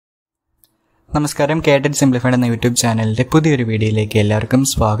നമസ്കാരം, കേട്ടറ്റ് സിംപ്ലിഫൈഡ് എന്ന യൂട്യൂബ് ചാനലിന്റെ പുതിയൊരു വീഡിയോയിലേക്ക് എല്ലാവർക്കും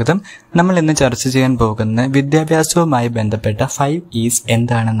സ്വാഗതം. നമ്മൾ ഇന്ന് ചർച്ച ചെയ്യാൻ പോകുന്ന വിദ്യാഭ്യാസവുമായി ബന്ധപ്പെട്ട 5 E's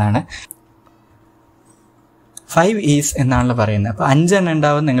എന്താണെന്നാണ്. 5 E's എന്നാണല്ലോ പറയുന്നത്. അപ്പോൾ 5 എണ്ണം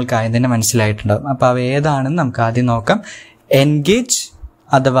ഉണ്ടാവും, നിങ്ങൾക്ക് ആദ്യം തന്നെ മനസ്സിലായിട്ടുണ്ടാവും. അപ്പോൾ അവ ഏതാണെന്ന് നമുക്ക് ആദ്യം നോക്കാം. എൻഗേജ്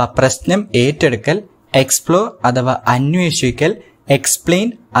അഥവാ പ്രശ്നം ഏറ്റെടുക്കൽ, എക്സ്പ്ലോർ അഥവാ അന്വേഷിക്കൽ, എക്സ്പ്ലെയിൻ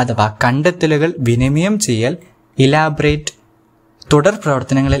അഥവാ കണ്ടെത്തലുകൾ വിനിമയം ചെയ്യൽ, ഇലാബറേറ്റ് തുടർ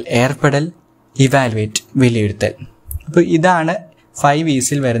പ്രവർത്തനങ്ങളിൽ ഏർപ്പെടൽ, ഇവാലുവേറ്റ് വിലയിരുത്തൽ. അപ്പോൾ ഇതാണ് 5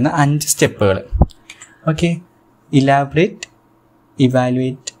 E'സിൽ വരുന്ന 5 സ്റ്റെപ്പുകൾ. Okay, elaborate,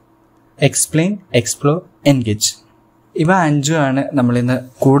 evaluate, explain, explore, engage. ഇവ 5ആണ് നമ്മളിന്ന്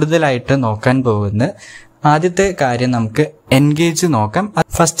കൂടുതലായിട്ട് നോക്കാൻ പോകുന്നത്. ആദ്യത്തെ കാര്യം നമുക്ക് എൻഗേജ് നോക്കാം.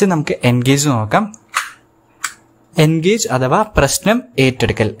 ഫസ്റ്റ് നമുക്ക് എൻഗേജ് നോക്കാം. എൻഗേജ് അഥവാ പ്രശ്നം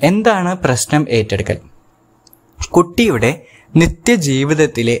ഏറ്റെടുക്കൽ. എന്താണ് പ്രശ്നം ഏറ്റെടുക്കൽ? കുട്ടിയുടെ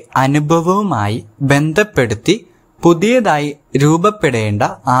നിത്യജീവിതത്തിലെ അനുഭവവുമായി ബന്ധപ്പെടുത്തി പുതിയതായി രൂപപ്പെടേണ്ട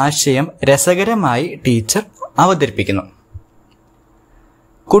ആശയം രസകരമായി ടീച്ചർ അവതരിപ്പിക്കുന്നു.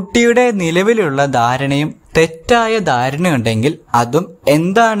 കുട്ടിയുടെ നിലവിലുള്ള ധാരണയും തെറ്റായ ധാരണയുണ്ടെങ്കിൽ അതും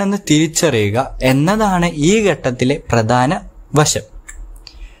എന്താണെന്ന് തിരിച്ചറിയുക എന്നതാണ് ഈ ഘട്ടത്തിലെ പ്രധാന വശം.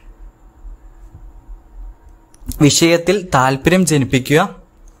 വിഷയത്തിൽ താല്പര്യം ജനിപ്പിക്കുക,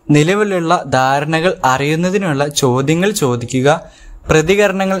 നിലവിലുള്ള ധാരണകൾ അറിയുന്നതിനുള്ള ചോദ്യങ്ങൾ ചോദിക്കുക,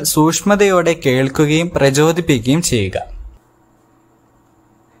 പ്രതികരണങ്ങൾ സൂക്ഷ്മതയോടെ കേൾക്കുകയും പ്രചോദിപ്പിക്കുകയും ചെയ്യുക.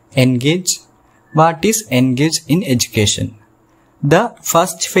 Engage. What is engage in education? The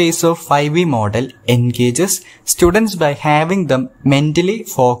first phase of 5E model engages students by having them mentally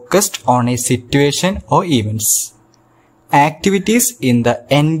focused on a situation or events. Activities in the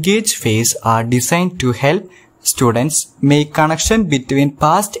engage phase are designed to help students make connection between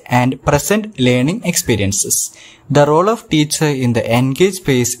past and present learning experiences. The role of teacher in the engage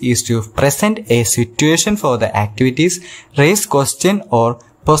phase is to present a situation for the activities, raise questions or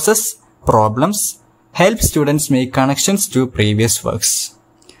possess problems, help students make connections to previous works.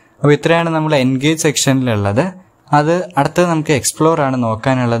 അപ്പോൾ ഇത്രയാണ് നമ്മൾ engage സെക്ഷനിലുള്ളത്. അത് അടുത്തത് നമുക്ക് explore ആണ്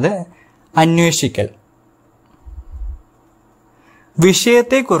നോക്കാനുള്ളത്. അന്വേഷിക്കൽ.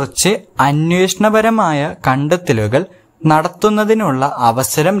 വിഷയത്തെക്കുറിച്ച് അന്വേഷണപരമായ കണ്ടെത്തലുകൾ നടത്തുന്നതിനുള്ള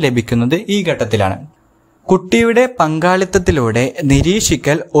അവസരം ലഭിക്കുന്നത് ഈ ഘട്ടത്തിലാണ്. കുട്ടിയുടെ പങ്കാളിത്തത്തിലൂടെ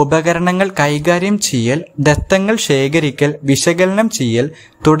നിരീക്ഷിക്കൽ, ഉപകരണങ്ങൾ കൈകാര്യം ചെയ്യൽ, ദത്തങ്ങൾ ശേഖരിക്കൽ, വിശകലനം ചെയ്യൽ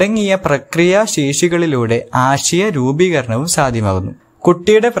തുടങ്ങിയ പ്രക്രിയാശേഷികളിലൂടെ ആശയ രൂപീകരണവും സാധ്യമാകുന്നു.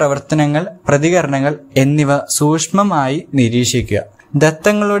 കുട്ടിയുടെ പ്രവർത്തനങ്ങൾ, പ്രതികരണങ്ങൾ എന്നിവ സൂക്ഷ്മമായി നിരീക്ഷിക്കുക.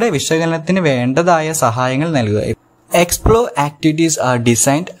 ദത്തങ്ങളുടെ വിശകലനത്തിന് വേണ്ടതായ സഹായങ്ങൾ നൽകുക. Explore activities are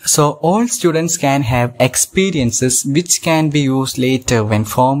designed so all students can have experiences which can be used later when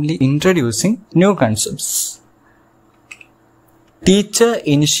formally introducing new concepts. Teacher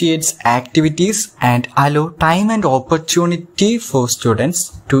initiates activities and allow time and opportunity for students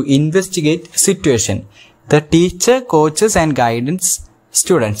to investigate situation. The teacher coaches and guides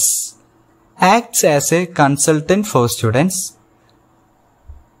students, acts as a consultant for students,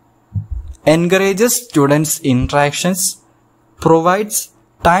 encourages students' interactions, provides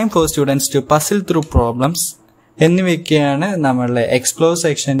time for students to puzzle through problems എന്നിവയൊക്കെയാണ് നമ്മളുടെ explore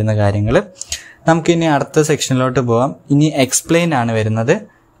section എന്ന കാര്യങ്ങൾ. നമുക്കിനി അടുത്ത സെക്ഷനിലോട്ട് പോകാം. ഇനി explain ആണ് വരുന്നത്.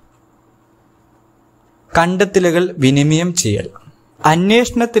 കണ്ടെത്തലുകൾ വിനിമയം ചെയ്യൽ.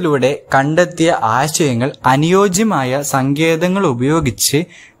 അന്വേഷണത്തിലൂടെ കണ്ടെത്തിയ ആശയങ്ങൾ അനുയോജ്യമായ സങ്കേതങ്ങൾ ഉപയോഗിച്ച്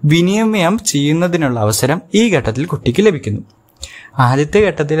വിനിമയം ചെയ്യുന്നതിനുള്ള അവസരം ഈ ഘട്ടത്തിൽ കുട്ടിക്ക് ലഭിക്കുന്നു. ആദ്യത്തെ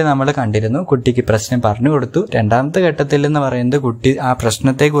ഘട്ടത്തിൽ നമ്മൾ കണ്ടിരുന്നു, കുട്ടിക്ക് പ്രശ്നം പറഞ്ഞു കൊടുത്തു. രണ്ടാമത്തെ ഘട്ടത്തിൽ എന്ന് പറയുന്നത് കുട്ടി ആ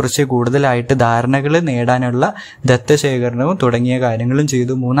പ്രശ്നത്തെക്കുറിച്ച് കൂടുതലായിട്ട് ധാരണകൾ നേടാനുള്ള ദത്തശേഖരണവും തുടങ്ങിയ കാര്യങ്ങളും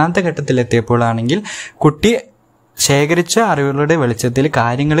ചെയ്തു. മൂന്നാമത്തെ ഘട്ടത്തിലെത്തിയപ്പോഴാണെങ്കിൽ കുട്ടി ശേഖരിച്ച അറിവുകളുടെ വെളിച്ചത്തിൽ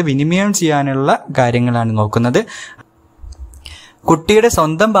കാര്യങ്ങൾ വിനിമയം ചെയ്യാനുള്ള കാര്യങ്ങളാണ് നോക്കുന്നത്. കുട്ടിയുടെ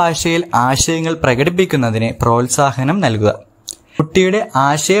സ്വന്തം ഭാഷയിൽ ആശയങ്ങൾ പ്രകടിപ്പിക്കുന്നതിന് പ്രോത്സാഹനം നൽകുക. കുട്ടിയുടെ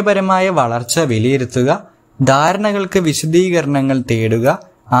ആശയപരമായ വളർച്ച വിലയിരുത്തുക. ധാരണകൾക്ക് വിശദീകരണങ്ങൾ തേടുക.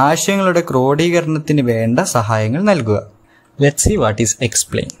 ആശയങ്ങളുടെ ക്രോഡീകരണത്തിന് വേണ്ട സഹായങ്ങൾ നൽകുക. Let's see what is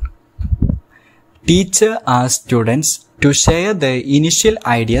explain. Teacher asks students to share the initial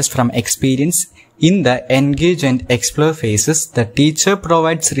ideas from experience in the engage and explore faces. The teacher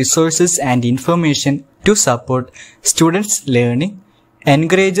provides resources and information to support students learning,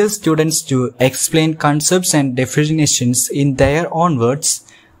 encourages students to explain concepts and definitions in their own words,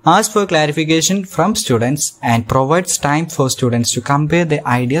 asks for clarification from students, and provides time for students to compare their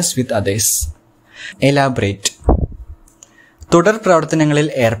ideas with others. Elaborate. തുടർ പ്രവർത്തനങ്ങളിൽ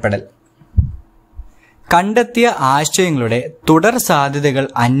ഏർപ്പെടൽ. കണ്ടെത്തിയ ആശയങ്ങളുടെ തുടർ സാധ്യതകൾ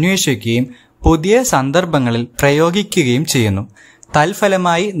അന്വേഷിക്കുകയും പുതിയ സന്ദർഭങ്ങളിൽ പ്രയോഗിക്കുകയും ചെയ്യുന്നു.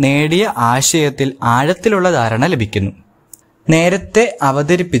 തൽഫലമായി നേടിയ ആശയത്തിൽ ആഴത്തിലുള്ള ധാരണ ലഭിക്കുന്നു. നേരത്തെ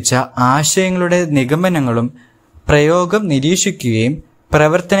അവതരിപ്പിച്ച ആശയങ്ങളുടെ നിഗമനങ്ങളും പ്രയോഗം നിരീക്ഷിക്കുകയും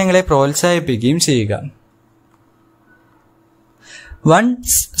പ്രവർത്തനങ്ങളെ പ്രോത്സാഹിപ്പിക്കുകയും ചെയ്യുക.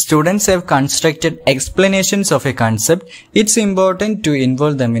 Once students have constructed explanations of a concept, it's important to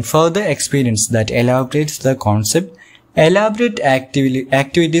involve them in further experience that elaborates the concept. Elaborate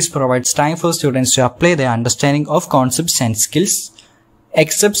activities provides time for students to apply their understanding of concepts and skills.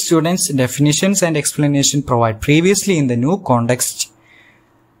 Except students' definitions and explanation provide previously in the new context.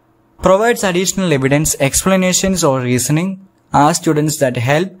 Provides additional evidence, explanations or reasoning are students that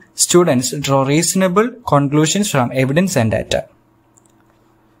help students draw reasonable conclusions from evidence and data.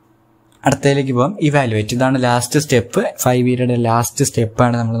 അടുത്തതിലേക്ക് പോകാം. Evaluate. ഇതാണ് last step. 5Eയുടെ last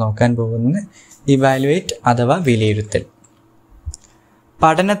സ്റ്റെപ്പാണ് നമ്മൾ നോക്കാൻ പോകുന്നത്. Evaluate അഥവാ വിലയിരുത്തൽ.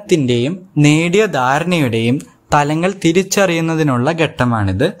 പഠനത്തിന്റെയും നേടിയ ധാരണയുടെയും തലങ്ങൾ തിരിച്ചറിയുന്നതിനുള്ള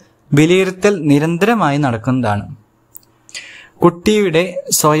ഘട്ടമാണിത്. വിലയിരുത്തൽ നിരന്തരമായി നടക്കുന്നതാണ്. കുട്ടിയുടെ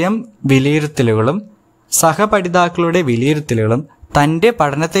സ്വയം വിലയിരുത്തലുകളും സഹപഠിതാക്കളുടെ വിലയിരുത്തലുകളും തന്റെ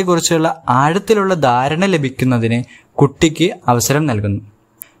പഠനത്തെക്കുറിച്ചുള്ള ആഴത്തിലുള്ള ധാരണ ലഭിക്കുന്നതിന് കുട്ടിക്ക് അവസരം നൽകുന്നു.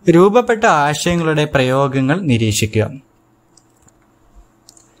 രൂപപ്പെട്ട ആശയങ്ങളുടെ പ്രയോഗങ്ങൾ നിരീക്ഷിക്കുക.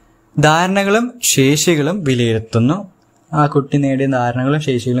 ധാരണകളും ശേഷികളും വിലയിരുത്തുന്നു. ആ കുട്ടി നേടിയ ധാരണകളും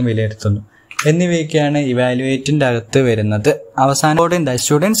ശേഷികളും വിലയിരുത്തുന്നു എന്നിവയൊക്കെയാണ് ഇവാലുവേറ്റിന്റെ അകത്ത് വരുന്നത്. അവസാനം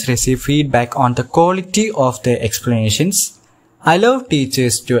students receive feedback on the quality of the explanations. Allow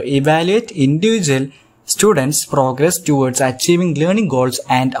teachers to evaluate individual students' progress towards achieving learning goals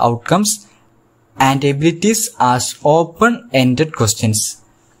and outcomes and abilities as open-ended questions.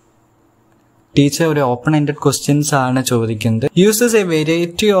 Teacher ഒരു ഓപ്പൺ എൻഡഡ് ക്വസ്റ്റ്യൻസ് ആണ് ചോദിക്കുന്നത്. Uses A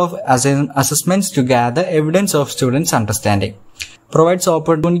variety of assessments to gather evidence of students understanding. Provides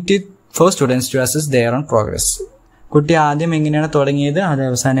opportunity for students to assess their own progress. കുട്ടി ആദ്യം എങ്ങനെയാണ് തുടങ്ങിയത്, അത്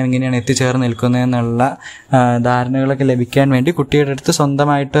അവസാനം എങ്ങനെയാണ് എത്തിച്ചേർന്ന് നിൽക്കുന്നത് എന്നുള്ള ധാരണകളൊക്കെ ലഭിക്കാൻ വേണ്ടി കുട്ടിയുടെ അടുത്ത്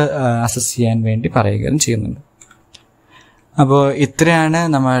സ്വന്തമായിട്ട് അസസ് ചെയ്യാൻ വേണ്ടി പറയുകയും ചെയ്യുന്നുണ്ട്. അപ്പോൾ ഇത്രയാണ്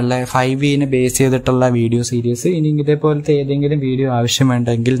നമ്മളുടെ 5Eനെ ബേസ് ചെയ്തിട്ടുള്ള വീഡിയോ സീരീസ്. ഇനി ഇതേപോലത്തെ ഏതെങ്കിലും വീഡിയോ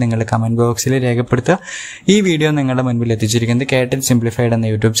ആവശ്യമുണ്ടെങ്കിൽ നിങ്ങൾ കമന്റ് ബോക്സിൽ രേഖപ്പെടുത്തുക. ഈ വീഡിയോ നിങ്ങളുടെ മുൻപിൽ എത്തിച്ചിരിക്കുന്നത് കേട്ടറ്റ് സിംപ്ലിഫൈഡ്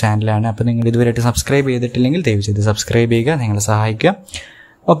എന്ന യൂട്യൂബ് ചാനലാണ്. അപ്പോൾ നിങ്ങൾ ഇതുവരെയായിട്ട് സബ്സ്ക്രൈബ് ചെയ്തിട്ടില്ലെങ്കിൽ ദയവ് ചെയ്ത് സബ്സ്ക്രൈബ് ചെയ്യുക, നിങ്ങളെ സഹായിക്കുക.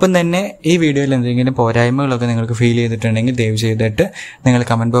 ഒപ്പം തന്നെ ഈ വീഡിയോയിൽ എന്തെങ്കിലും പോരായ്മകളൊക്കെ നിങ്ങൾക്ക് ഫീൽ ചെയ്തിട്ടുണ്ടെങ്കിൽ ദയവ് ചെയ്തിട്ട് നിങ്ങൾ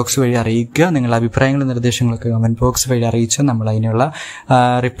കമന്റ് ബോക്സ് വഴി അറിയിക്കുക. നിങ്ങളുടെ അഭിപ്രായങ്ങളും നിർദ്ദേശങ്ങളൊക്കെ കമന്റ് ബോക്സ് വഴി അറിയിച്ച് നമ്മൾ അതിനുള്ള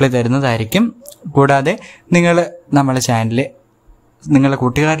റിപ്ലൈ തരുന്നതായിരിക്കും. കൂടാതെ നിങ്ങൾ നമ്മുടെ ചാനൽ നിങ്ങളുടെ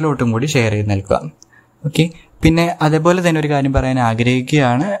കൂട്ടുകാരിലോട്ടും കൂടി ഷെയർ ചെയ്ത് നൽകുക. ഓക്കെ. പിന്നെ അതേപോലെ തന്നെ ഒരു കാര്യം പറയാൻ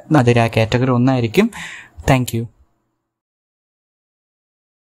ആഗ്രഹിക്കുകയാണ്. അതിൽ ആ കാറ്റഗറി 1 ആയിരിക്കും. Thank you.